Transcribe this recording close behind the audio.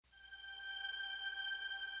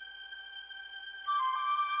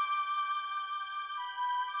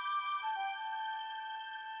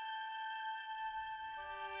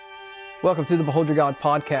Welcome to the Behold Your God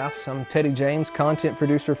podcast. I'm Teddy James, content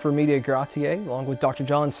producer for Media Gratiae, along with Dr.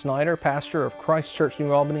 John Snyder, pastor of Christ Church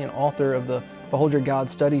New Albany and author of the Behold Your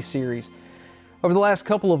God study series. Over the last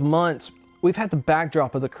couple of months, we've had the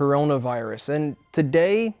backdrop of the coronavirus, and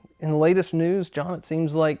today, in the latest news, John, it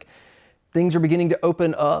seems like things are beginning to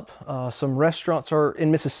open up. Some restaurants are,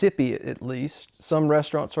 in Mississippi at least, some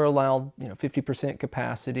restaurants are allowed 50%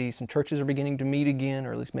 capacity. Some churches are beginning to meet again,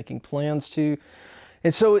 or at least making plans to.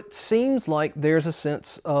 And so it seems like there's a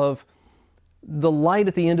sense of the light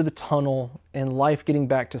at the end of the tunnel and life getting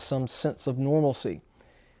back to some sense of normalcy.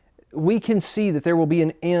 We can see that there will be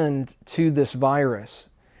an end to this virus,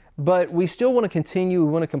 but we still want to continue. We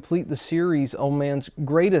want to complete the series on man's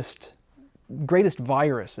greatest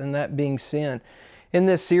virus, and that being sin. In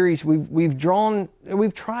this series, we've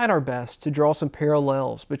tried our best to draw some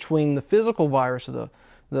parallels between the physical virus of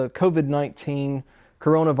the COVID-19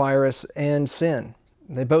 coronavirus and sin.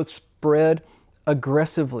 They both spread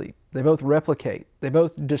aggressively. They both replicate. They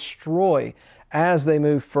both destroy as they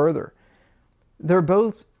move further. They're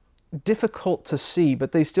both difficult to see,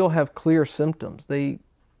 but they still have clear symptoms. They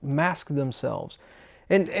mask themselves.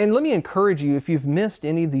 And let me encourage you, if you've missed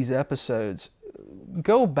any of these episodes,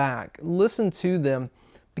 go back, listen to them,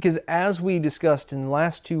 because as we discussed in the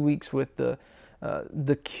last 2 weeks with the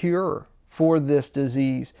cure for this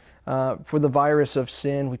disease, for the virus of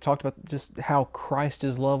sin, we talked about just how Christ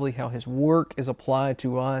is lovely, how His work is applied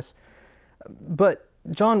to us. But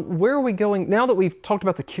John, where are we going now that we've talked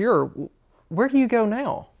about the cure? Where do you go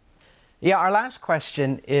now? Yeah, our last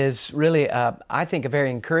question is really, I think, a very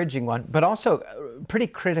encouraging one, but also pretty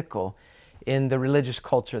critical in the religious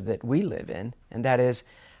culture that we live in, and that is,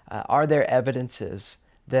 are there evidences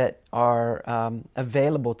that are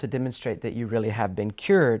available to demonstrate that you really have been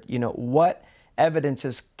cured? What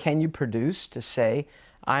evidences can you produce to say,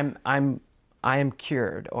 I am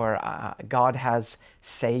cured, or God has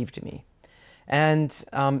saved me? And,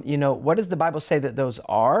 what does the Bible say that those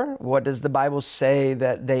are? What does the Bible say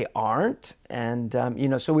that they aren't? And,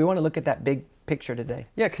 so we want to look at that big picture today.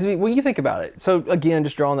 Yeah, because when you think about it, so again,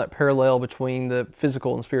 just drawing that parallel between the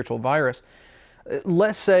physical and spiritual virus,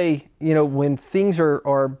 let's say, when things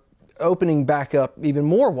are opening back up even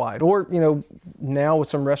more wide, or, now with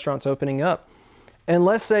some restaurants opening up, and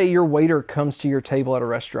let's say your waiter comes to your table at a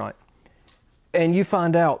restaurant and you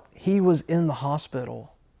find out he was in the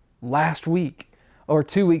hospital last week or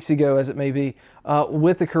 2 weeks ago, as it may be,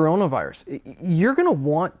 with the coronavirus. You're going to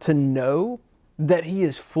want to know that he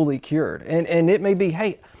is fully cured. And it may be,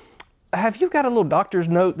 hey, have you got a little doctor's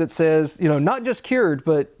note that says, not just cured,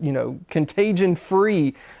 but, contagion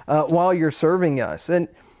free while you're serving us? And,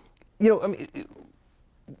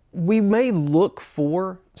 we may look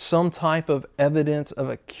for some type of evidence of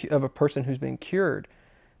a person who's been cured.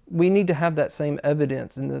 We need to have that same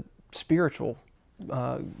evidence in the spiritual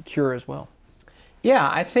cure as well. Yeah,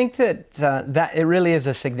 I think that it really is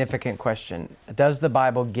a significant question. Does the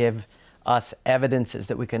Bible give us evidences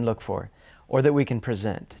that we can look for or that we can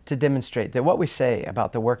present to demonstrate that what we say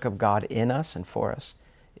about the work of God in us and for us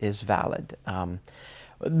is valid?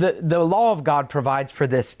 The law of God provides for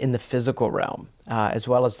this in the physical realm as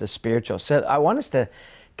well as the spiritual. So I want us to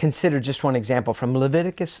consider just one example from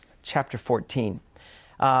Leviticus chapter 14.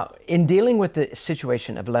 In dealing with the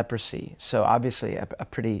situation of leprosy, so obviously a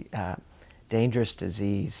pretty dangerous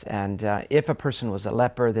disease, and if a person was a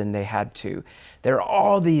leper, then there are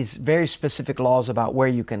all these very specific laws about where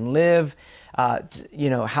you can live,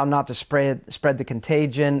 how not to spread the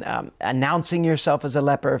contagion, announcing yourself as a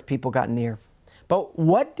leper if people got near. But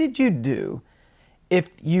what did you do if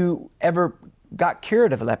you ever got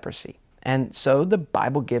cured of leprosy? And so the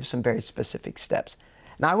Bible gives some very specific steps.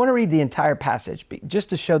 Now I want to read the entire passage just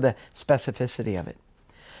to show the specificity of it.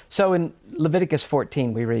 So in Leviticus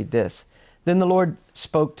 14 we read this: "Then the Lord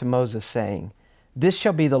spoke to Moses, saying, This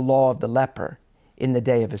shall be the law of the leper in the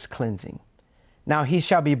day of his cleansing. Now he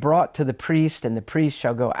shall be brought to the priest, and the priest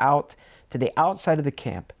shall go out to the outside of the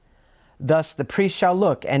camp. Thus the priest shall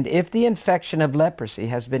look, and if the infection of leprosy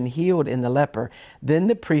has been healed in the leper, then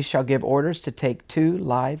the priest shall give orders to take 2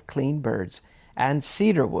 live clean birds, and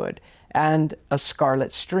cedar wood, and a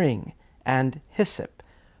scarlet string, and hyssop,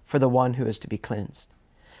 for the one who is to be cleansed.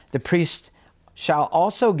 The priest shall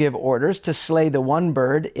also give orders to slay the one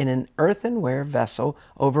bird in an earthenware vessel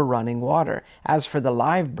over running water. As for the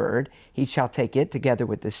live bird, he shall take it together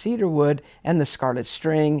with the cedar wood and the scarlet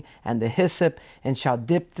string and the hyssop, and shall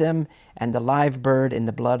dip them and the live bird in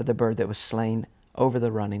the blood of the bird that was slain over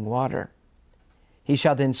the running water. He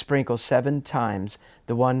shall then sprinkle 7 times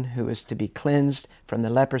the one who is to be cleansed from the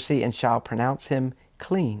leprosy, and shall pronounce him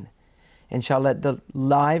clean. and shall let the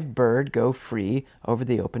live bird go free over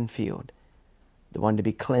the open field. The one to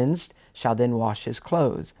be cleansed shall then wash his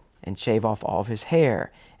clothes, and shave off all of his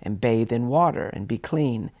hair, and bathe in water, and be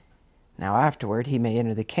clean. Now afterward he may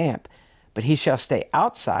enter the camp, but he shall stay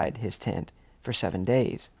outside his tent for 7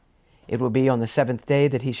 days. It will be on the 7th day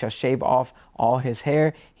that he shall shave off all his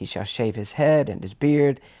hair. He shall shave his head and his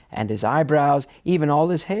beard and his eyebrows, even all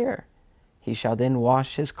his hair. He shall then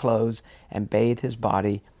wash his clothes and bathe his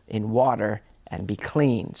body in water and be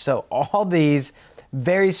clean. So all these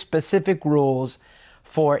very specific rules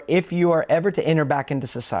for if you are ever to enter back into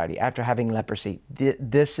society after having leprosy,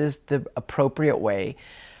 this is the appropriate way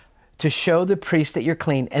to show the priest that you're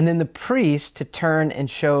clean, and then the priest to turn and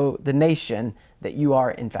show the nation that you are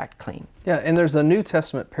in fact clean. Yeah, and there's a New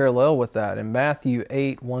Testament parallel with that in Matthew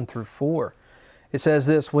 8, 1 through 4. It says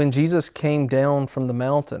this, "When Jesus came down from the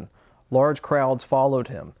mountain, large crowds followed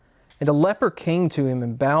him. And a leper came to him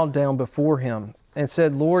and bowed down before him and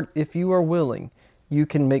said, 'Lord, if you are willing, you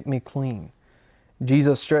can make me clean.'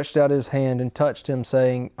 Jesus stretched out his hand and touched him,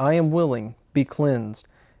 saying, 'I am willing, be cleansed.'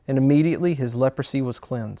 And immediately his leprosy was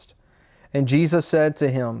cleansed. And Jesus said to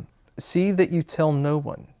him, 'See that you tell no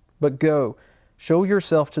one, but go, show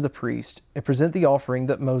yourself to the priest, and present the offering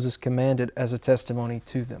that Moses commanded as a testimony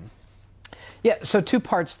to them.'" Yeah, so 2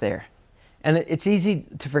 parts there. And it's easy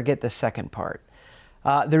to forget the second part.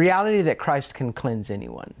 The reality that Christ can cleanse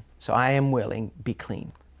anyone. So I am willing, be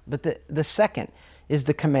clean. But the second is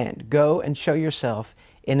the command. Go and show yourself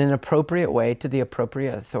in an appropriate way to the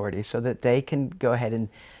appropriate authority so that they can go ahead and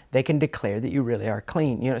they can declare that you really are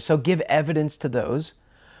clean. So give evidence to those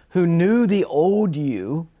who knew the old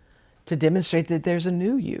you to demonstrate that there's a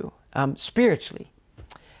new you spiritually.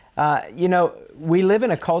 We live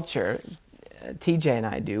in a culture, TJ and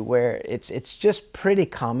I do, where it's just pretty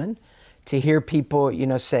common to hear people,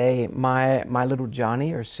 say, my little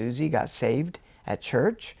Johnny or Susie got saved at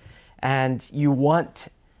church, and you want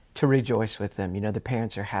to rejoice with them. The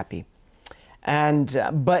parents are happy. And,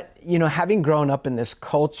 but having grown up in this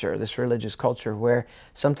culture, this religious culture, where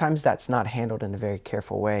sometimes that's not handled in a very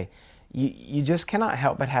careful way, you just cannot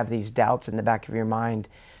help but have these doubts in the back of your mind,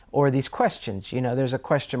 or these questions. There's a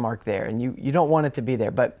question mark there, and you don't want it to be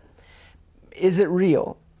there. But is it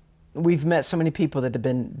real? We've met so many people that have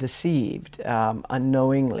been deceived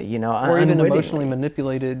unknowingly, or even emotionally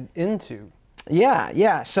manipulated into.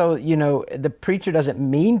 Yeah. So, the preacher doesn't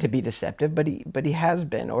mean to be deceptive, but he has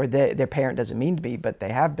been, or their parent doesn't mean to be, but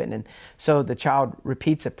they have been. And so the child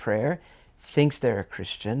repeats a prayer, thinks they're a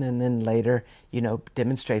Christian, and then later,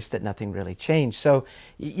 demonstrates that nothing really changed. So,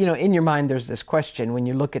 in your mind, there's this question when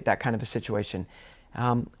you look at that kind of a situation,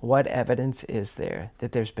 what evidence is there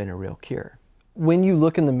that there's been a real cure? When you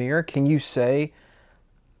look in the mirror, can you say,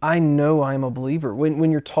 I know I'm a believer? When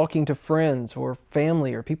you're talking to friends or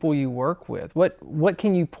family or people you work with, what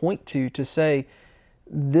can you point to say,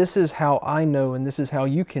 this is how I know and this is how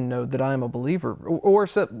you can know that I'm a believer? Or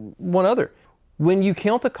one other, when you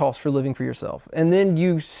count the cost for living for yourself and then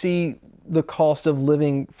you see the cost of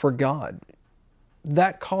living for God,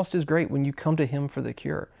 that cost is great when you come to Him for the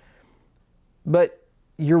cure. But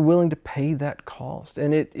you're willing to pay that cost,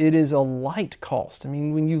 and it is a light cost. I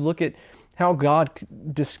mean, when you look at how God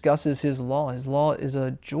discusses His law is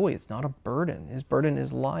a joy. It's not a burden. His burden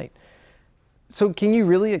is light. So can you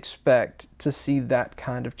really expect to see that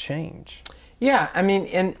kind of change? Yeah, I mean,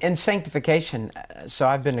 in sanctification, so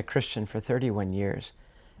I've been a Christian for 31 years,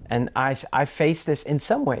 and I face this in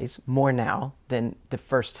some ways more now than the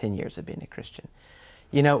first 10 years of being a Christian.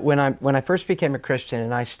 When I first became a Christian,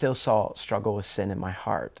 and I still struggle with sin in my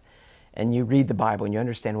heart, and you read the Bible and you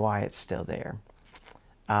understand why it's still there.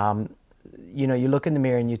 You look in the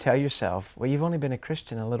mirror and you tell yourself, well, you've only been a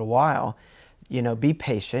Christian a little while. Be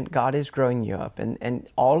patient. God is growing you up, and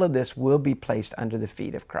all of this will be placed under the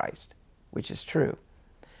feet of Christ, which is true.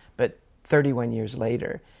 But 31 years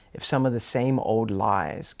later, if some of the same old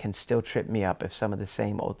lies can still trip me up, if some of the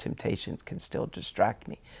same old temptations can still distract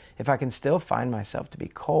me, if I can still find myself to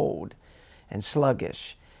be cold and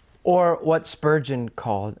sluggish, or what Spurgeon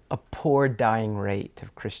called a poor dying rate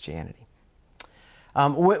of Christianity.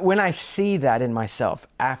 When I see that in myself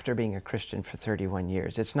after being a Christian for 31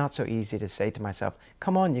 years, it's not so easy to say to myself,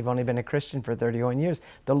 come on, you've only been a Christian for 31 years.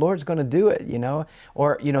 The Lord's going to do it,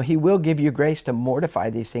 or, He will give you grace to mortify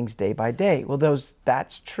these things day by day. Well,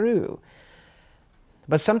 that's true.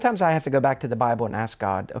 But sometimes I have to go back to the Bible and ask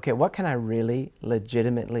God, okay, what can I really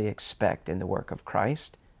legitimately expect in the work of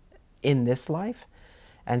Christ in this life?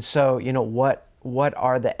 And so, what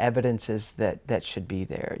are the evidences that should be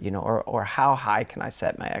there, or how high can I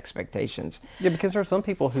set my expectations? Yeah, because there are some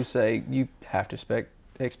people who say you have to expect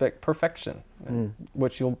expect perfection,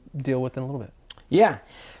 which you'll deal with in a little bit. Yeah.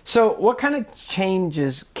 So what kind of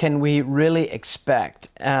changes can we really expect?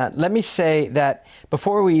 Let me say that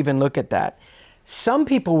before we even look at that, some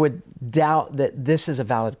people would doubt that this is a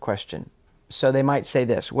valid question. So they might say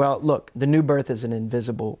this, well, look, the new birth is an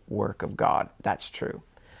invisible work of God. That's true.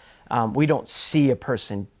 We don't see a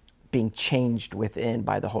person being changed within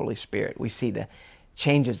by the Holy Spirit. We see the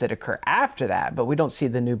changes that occur after that, but we don't see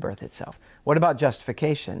the new birth itself. What about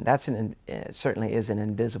justification? That's certainly is an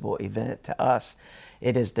invisible event to us.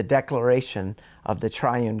 It is the declaration of the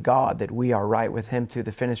triune God that we are right with Him through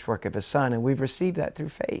the finished work of His Son, and we've received that through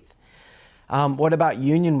faith. What about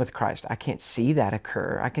union with Christ? I can't see that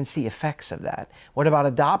occur. I can see effects of that. What about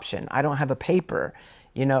adoption? I don't have a paper.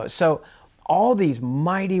 So all these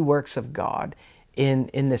mighty works of God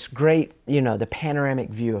in this great, the panoramic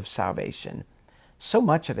view of salvation, so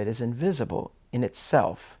much of it is invisible in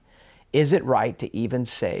itself. Is it right to even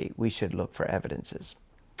say we should look for evidences?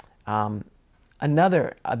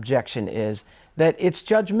 Another objection is that it's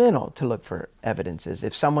judgmental to look for evidences.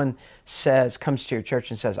 If someone comes to your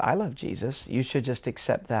church and says, I love Jesus, you should just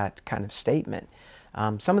accept that kind of statement.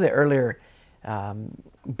 Some of the earlier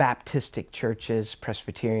Baptistic churches,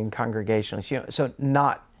 Presbyterian Congregationalists, so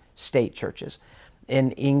not state churches,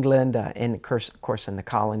 in England, of course in the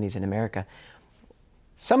colonies in America,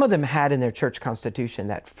 some of them had in their church constitution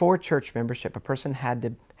that for church membership, a person had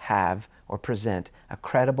to have or present a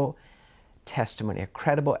credible testimony, a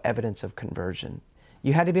credible evidence of conversion.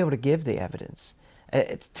 You had to be able to give the evidence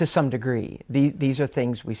to some degree. These are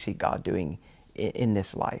things we see God doing in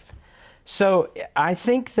this life. So I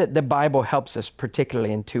think that the Bible helps us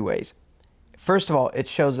particularly in two ways. First of all, it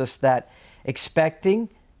shows us that expecting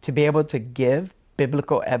to be able to give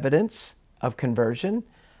biblical evidence of conversion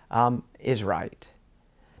is right.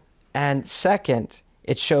 And second,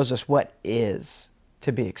 it shows us what is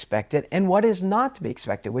to be expected and what is not to be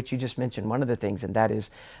expected, which you just mentioned one of the things, and that is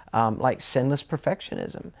like sinless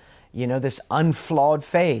perfectionism, this unflawed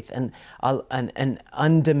faith and an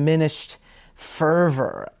undiminished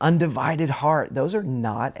fervor, undivided heart. Those are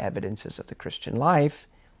not evidences of the Christian life.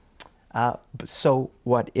 So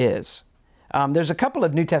what is? There's a couple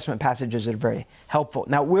of New Testament passages that are very helpful.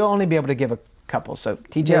 Now, we'll only be able to give a couple. So,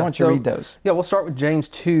 TJ, why don't you read those? Yeah, we'll start with James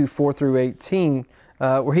 2, 4 through 18,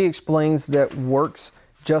 where he explains that works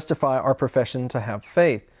justify our profession to have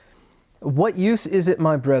faith. What use is it,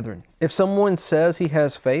 my brethren, if someone says he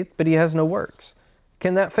has faith, but he has no works?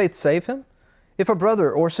 Can that faith save him? If a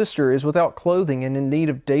brother or sister is without clothing and in need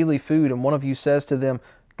of daily food, and one of you says to them,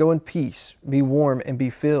 go in peace, be warm, and be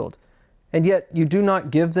filled, and yet you do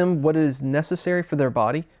not give them what is necessary for their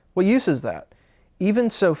body, what use is that? Even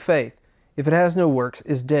so faith, if it has no works,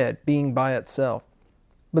 is dead, being by itself.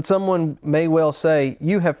 But someone may well say,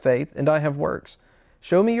 you have faith, and I have works.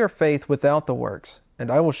 Show me your faith without the works, and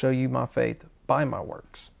I will show you my faith by my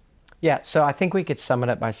works. Yeah, so I think we could sum it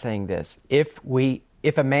up by saying this. If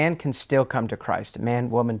a man can still come to Christ, a man,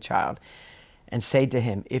 woman, child, and say to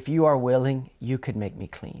him, if you are willing, you could make me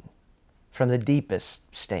clean from the deepest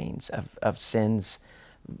stains of sin's,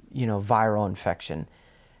 viral infection,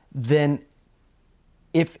 then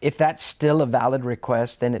if that's still a valid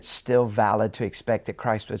request, then it's still valid to expect that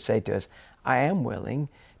Christ would say to us, I am willing,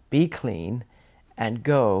 be clean, and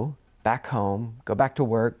go back home, go back to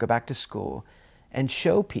work, go back to school, and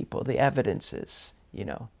show people the evidences,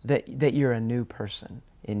 that you're a new person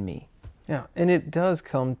in me. Yeah, and it does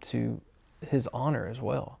come to His honor as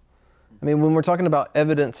well. I mean, when we're talking about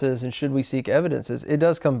evidences and should we seek evidences, it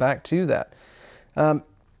does come back to that.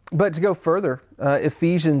 But to go further,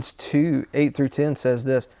 Ephesians 2, 8 through 10 says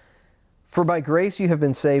this, for by grace you have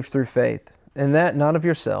been saved through faith, and that not of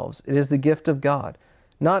yourselves, it is the gift of God,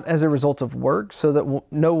 not as a result of works, so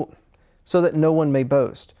that no one may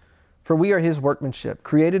boast. For we are His workmanship,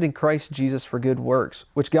 created in Christ Jesus for good works,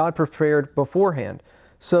 which God prepared beforehand,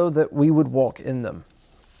 so that we would walk in them.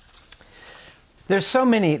 There's so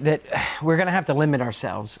many that we're going to have to limit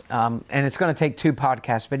ourselves, and it's going to take 2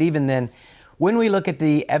 podcasts, but even then, when we look at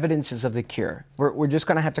the evidences of the cure, we're just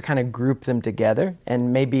going to have to kind of group them together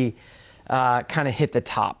and maybe kind of hit the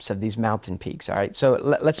tops of these mountain peaks, all right? So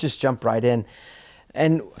let's just jump right in.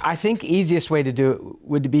 And I think easiest way to do it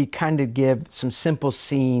would be kind of give some simple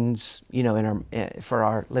scenes, for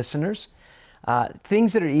our listeners,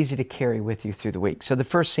 things that are easy to carry with you through the week. So the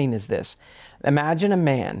first scene is this. Imagine a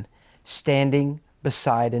man standing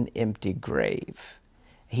beside an empty grave.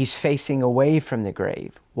 He's facing away from the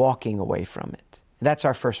grave, walking away from it. That's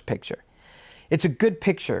our first picture. It's a good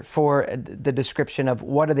picture for the description of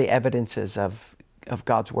what are the evidences of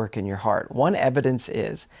God's work in your heart. One evidence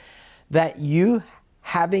is that you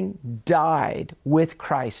having died with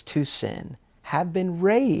Christ to sin, have been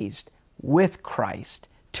raised with Christ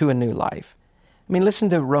to a new life. I mean, listen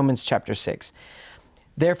to Romans chapter 6.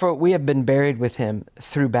 Therefore, we have been buried with him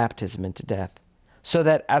through baptism into death, so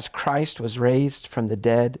that as Christ was raised from the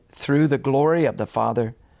dead through the glory of the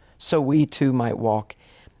Father, so we too might walk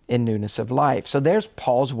in newness of life. So there's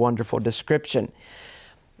Paul's wonderful description.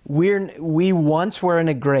 We once were in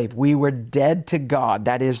a grave. We were dead to God,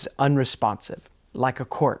 that is unresponsive, like a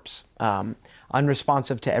corpse,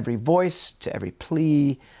 unresponsive to every voice, to every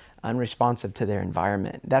plea, unresponsive to their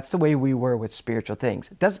environment. That's the way we were with spiritual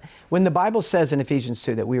things. When the Bible says in Ephesians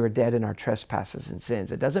 2 that we were dead in our trespasses and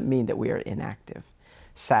sins, it doesn't mean that we are inactive.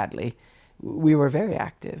 Sadly, we were very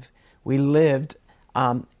active. We lived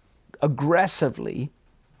aggressively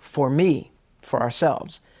for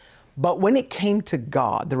ourselves. But when it came to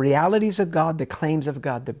God, the realities of God, the claims of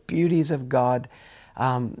God, the beauties of God,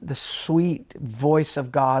 the sweet voice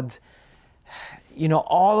of God,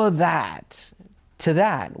 all of that, to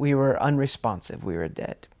that, we were unresponsive. We were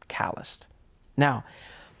dead, calloused. Now,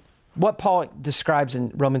 what Paul describes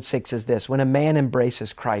in Romans 6 is this: when a man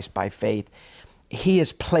embraces Christ by faith, he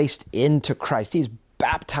is placed into Christ. He's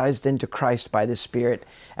baptized into Christ by the Spirit.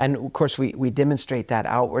 And of course, we demonstrate that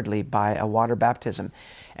outwardly by a water baptism.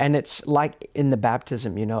 And it's like in the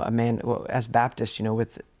baptism, a man, as Baptists,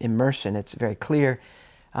 with immersion, it's very clear.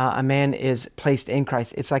 A man is placed in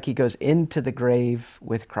Christ. It's like he goes into the grave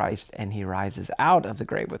with Christ and he rises out of the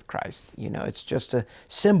grave with Christ. It's just a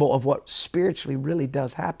symbol of what spiritually really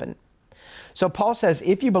does happen. So Paul says,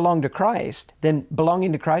 if you belong to Christ, then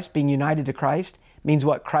belonging to Christ, being united to Christ, means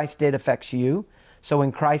what Christ did affects you. So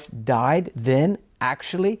when Christ died, then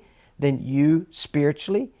you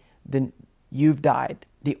spiritually, then you've died.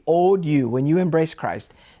 The old you, when you embrace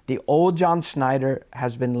Christ, the old John Snyder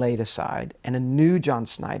has been laid aside, and a new John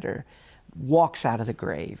Snyder walks out of the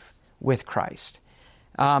grave with Christ.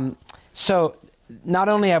 So not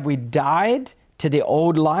only have we died to the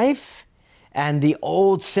old life, and the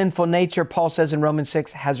old sinful nature, Paul says in Romans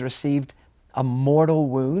 6, has received a mortal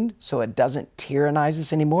wound, so it doesn't tyrannize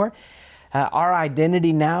us anymore. Our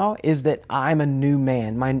identity now is that I'm a new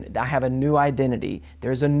man. I have a new identity.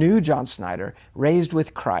 There's a new John Snyder raised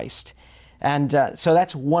with Christ. And so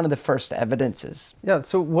that's one of the first evidences. Yeah,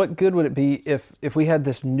 so what good would it be if we had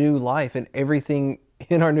this new life and everything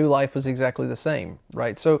in our new life was exactly the same,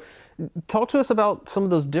 right? So talk to us about some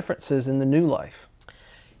of those differences in the new life.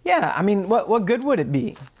 Yeah, I mean, what good would it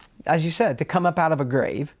be, as you said, to come up out of a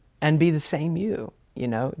grave and be the same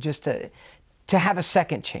just to have a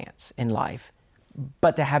second chance in life,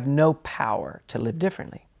 but to have no power to live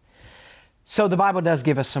differently. So the Bible does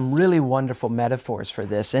give us some really wonderful metaphors for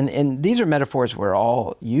this, and these are metaphors we're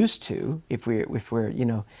all used to if we're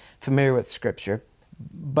familiar with Scripture.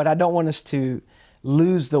 But I don't want us to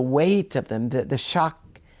lose the weight of them, the shock,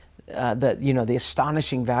 the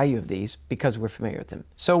astonishing value of these because we're familiar with them.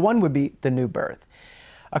 So one would be the new birth.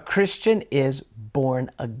 A Christian is born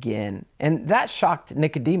again. And that shocked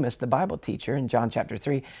Nicodemus, the Bible teacher, in John chapter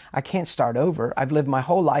 3. I can't start over. I've lived my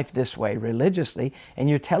whole life this way religiously, and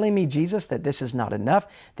you're telling me, Jesus, that this is not enough,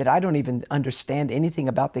 that I don't even understand anything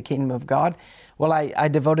about the kingdom of God? Well, I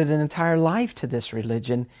devoted an entire life to this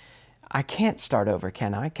religion. I can't start over,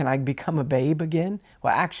 can I? Can I become a babe again?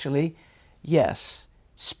 Well, actually, yes,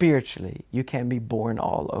 spiritually, you can be born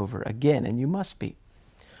all over again, and you must be.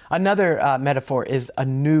 Another metaphor is a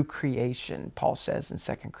new creation, Paul says in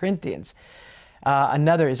 2 Corinthians.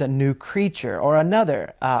 Another is a new creature, or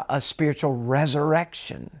another, a spiritual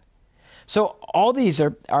resurrection. So all these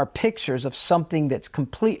are pictures of something that's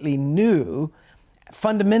completely new,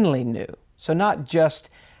 fundamentally new. So not just,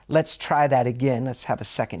 let's try that again, let's have a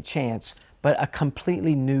second chance, but a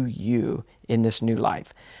completely new you in this new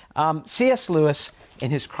life. C.S. Lewis, in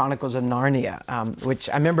his Chronicles of Narnia, which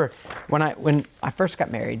I remember when I first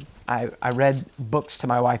got married, I read books to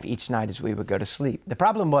my wife each night as we would go to sleep. The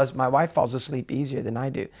problem was my wife falls asleep easier than I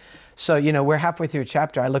do. So, we're halfway through a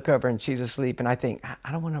chapter, I look over and she's asleep and I think,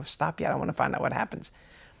 I don't want to stop yet, I want to find out what happens.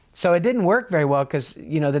 So it didn't work very well because,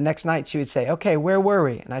 the next night she would say, okay, where were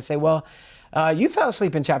we? And I'd say, well, you fell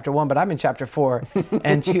asleep in chapter 1, but I'm in chapter 4.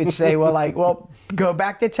 And she would say, well, go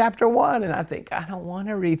back to chapter 1. And I think, I don't want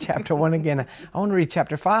to read chapter 1 again. I want to read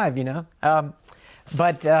chapter 5,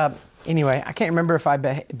 But anyway, I can't remember if I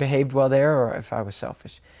behaved well there or if I was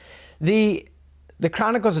selfish. The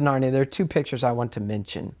Chronicles of Narnia, there are two pictures I want to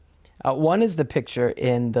mention. One is the picture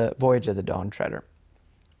in the Voyage of the Dawn Treader.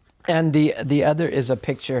 And the other is a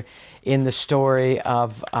picture in the story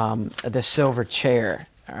of the Silver Chair.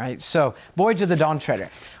 All right, so Voyage of the Dawn Treader.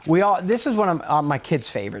 This is one of my kids'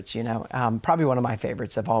 favorites, probably one of my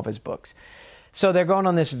favorites of all of his books. So they're going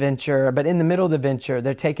on this venture, but in the middle of the venture,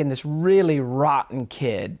 they're taking this really rotten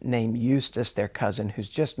kid named Eustace, their cousin, who's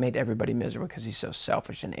just made everybody miserable because he's so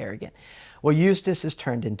selfish and arrogant. Well, Eustace is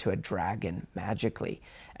turned into a dragon magically.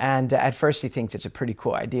 And at first he thinks it's a pretty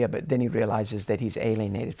cool idea, but then he realizes that he's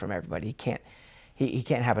alienated from everybody. He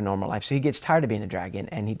can't have a normal life. So he gets tired of being a dragon,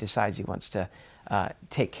 and he decides he wants to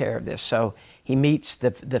take care of this. So he meets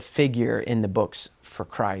the figure in the books for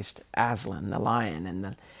Christ, Aslan, the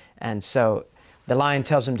lion. And so the lion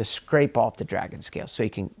tells him to scrape off the dragon scales so he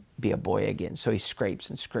can be a boy again. So he scrapes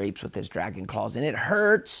and scrapes with his dragon claws, and it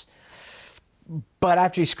hurts. But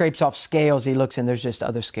after he scrapes off scales, he looks and there's just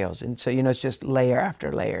other scales. And so, it's just layer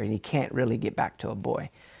after layer, and he can't really get back to a boy.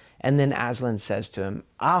 And then Aslan says to him,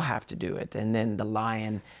 I'll have to do it. And then the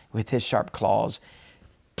lion, with his sharp claws,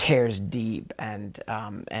 tears deep. And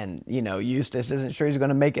Eustace isn't sure he's going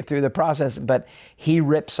to make it through the process, but he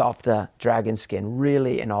rips off the dragon skin,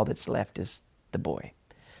 really, and all that's left is the boy.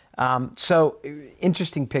 So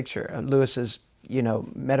interesting picture of Lewis's,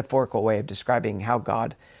 metaphorical way of describing how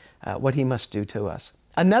God, what he must do to us.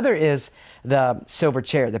 Another is the silver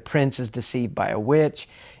chair. The prince is deceived by a witch.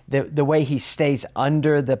 The way he stays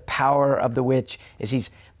under the power of the witch is he's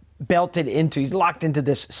locked into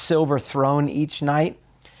this silver throne each night,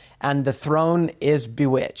 and the throne is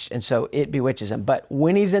bewitched, and so it bewitches him. But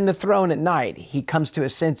when he's in the throne at night, he comes to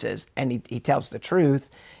his senses, and he tells the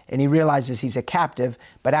truth, and he realizes he's a captive.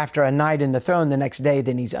 But after a night in the throne, the next day,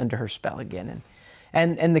 then he's under her spell again,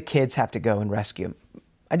 and the kids have to go and rescue him.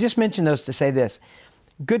 I just mentioned those to say this.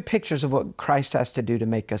 Good pictures of what Christ has to do to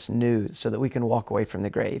make us new so that we can walk away from the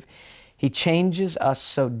grave. He changes us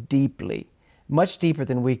so deeply, much deeper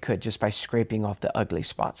than we could, just by scraping off the ugly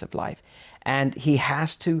spots of life. And he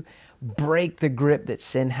has to break the grip that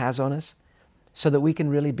sin has on us so that we can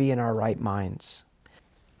really be in our right minds.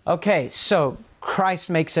 Okay, so Christ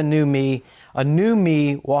makes a new me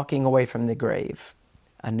walking away from the grave,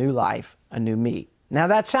 a new life, a new me. Now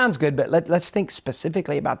that sounds good, but let's think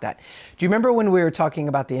specifically about that. Do you remember when we were talking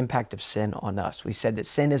about the impact of sin on us? We said that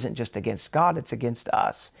sin isn't just against God, it's against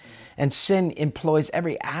us. And sin employs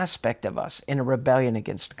every aspect of us in a rebellion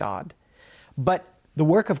against God. But the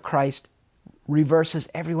work of Christ reverses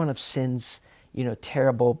every one of sin's,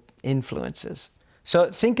 terrible influences. So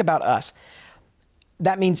think about us.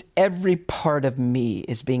 That means every part of me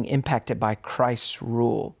is being impacted by Christ's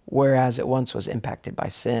rule, whereas it once was impacted by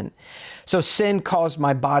sin. So sin caused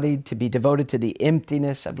my body to be devoted to the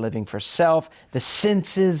emptiness of living for self. The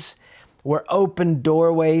senses were open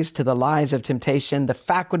doorways to the lies of temptation. The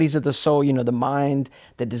faculties of the soul, the mind,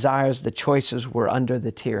 the desires, the choices were under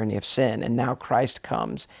the tyranny of sin. And now Christ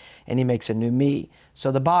comes and he makes a new me.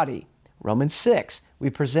 So the body, Romans 6, we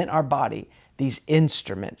present our body, these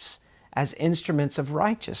instruments, as instruments of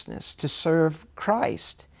righteousness to serve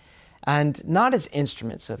Christ, and not as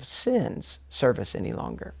instruments of sin's service any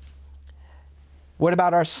longer. What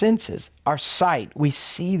about our senses? Our sight, we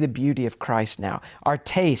see the beauty of Christ now. Our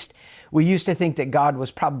taste, we used to think that God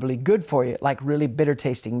was probably good for you, like really bitter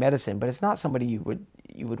tasting medicine, but it's not somebody you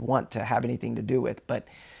would want to have anything to do with. But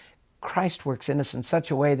Christ works in us in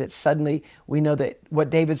such a way that suddenly we know that what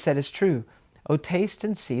David said is true. Oh, taste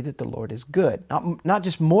and see that the Lord is good. Not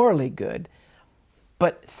just morally good,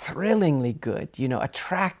 but thrillingly good,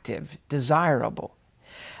 attractive, desirable.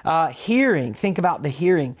 Hearing, think about the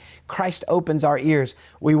hearing. Christ opens our ears.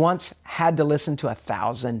 We once had to listen to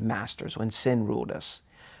 1,000 masters when sin ruled us.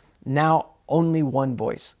 Now, only one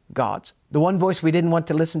voice, God's. The one voice we didn't want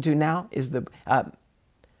to listen to now is the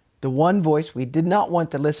one voice we did not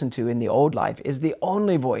want to listen to in the old life is the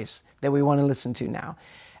only voice that we want to listen to now.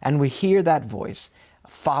 And we hear that voice,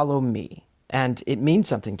 follow me. And it means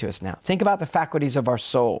something to us now. Think about the faculties of our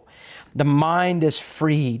soul. The mind is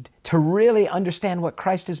freed to really understand what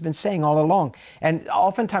Christ has been saying all along. And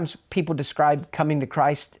oftentimes people describe coming to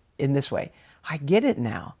Christ in this way. I get it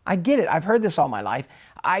now. I get it. I've heard this all my life.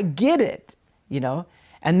 I get it,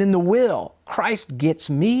 And then the will, Christ gets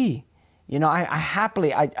me. I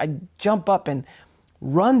happily jump up and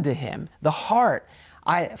run to him. The heart,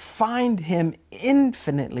 I find him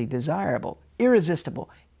infinitely desirable, irresistible,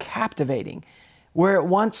 captivating, where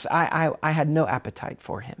once I had no appetite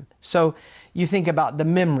for him. So you think about the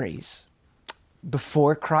memories.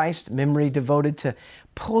 Before Christ, memory devoted to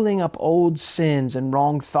pulling up old sins and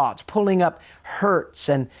wrong thoughts, pulling up hurts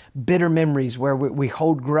and bitter memories where we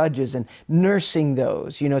hold grudges and nursing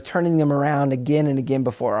those, turning them around again and again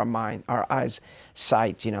before our eyes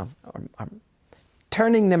sight,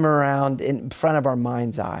 turning them around in front of our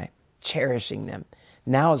mind's eye, cherishing them.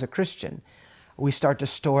 Now as a Christian, we start to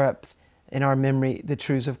store up in our memory the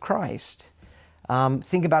truths of Christ.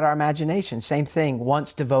 Think about our imagination. Same thing.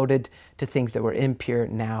 Once devoted to things that were impure,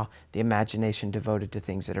 now the imagination devoted to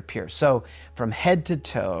things that are pure. So from head to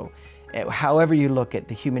toe, however you look at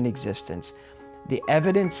the human existence, the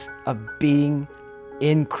evidence of being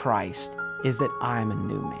in Christ is that I'm a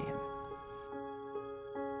new man.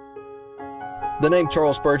 The name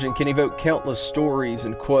Charles Spurgeon can evoke countless stories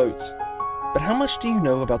and quotes, but how much do you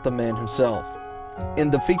know about the man himself? In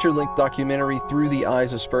the feature-length documentary Through the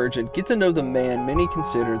Eyes of Spurgeon, get to know the man many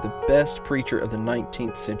consider the best preacher of the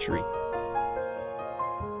 19th century.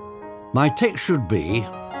 My text should be,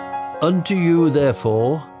 "Unto you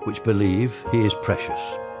therefore, which believe, he is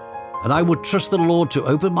precious. And I would trust the Lord to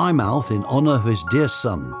open my mouth in honour of his dear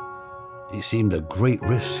Son. It seemed a great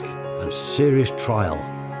risk and serious trial,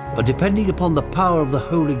 but depending upon the power of the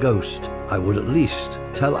Holy Ghost, I would at least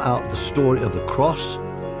tell out the story of the cross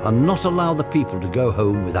and not allow the people to go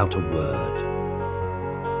home without a word."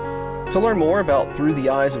 To learn more about Through the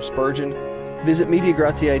Eyes of Spurgeon, visit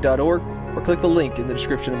MediaGratiae.org or click the link in the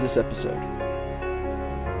description of this episode.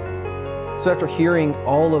 So after hearing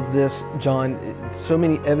all of this, John, so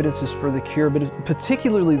many evidences for the cure, but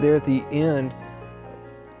particularly there at the end,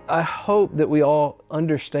 I hope that we all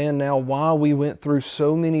understand now why we went through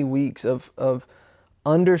so many weeks of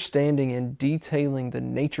understanding and detailing the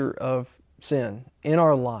nature of sin in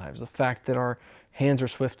our lives, the fact that our hands are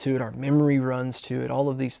swift to it, our memory runs to it, all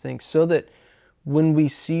of these things, so that when we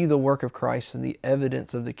see the work of Christ and the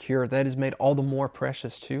evidence of the cure, that is made all the more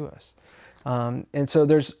precious to us. And so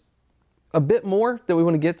there's a bit more that we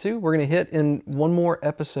want to get to. We're going to hit in one more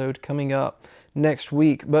episode coming up next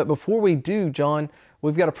week. But before we do, John,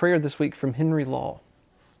 we've got a prayer this week from Henry Law.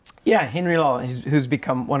 Yeah, Henry Law, who's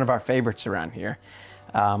become one of our favorites around here.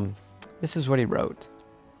 This is what he wrote.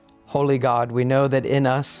 "Holy God, we know that in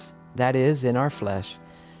us, that is, in our flesh,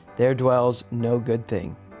 there dwells no good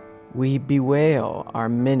thing. We bewail our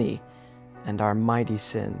many and our mighty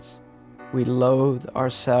sins. We loathe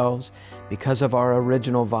ourselves because of our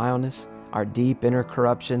original vileness, our deep inner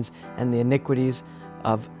corruptions, and the iniquities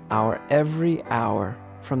of our every hour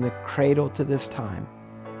from the cradle to this time.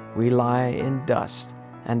 We lie in dust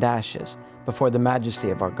and ashes before the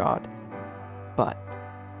majesty of our God. But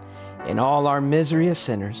in all our misery as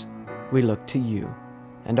sinners, we look to you,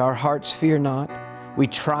 and our hearts fear not. We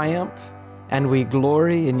triumph and we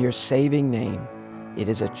glory in your saving name. It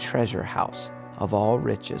is a treasure house of all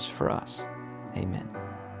riches for us." Amen.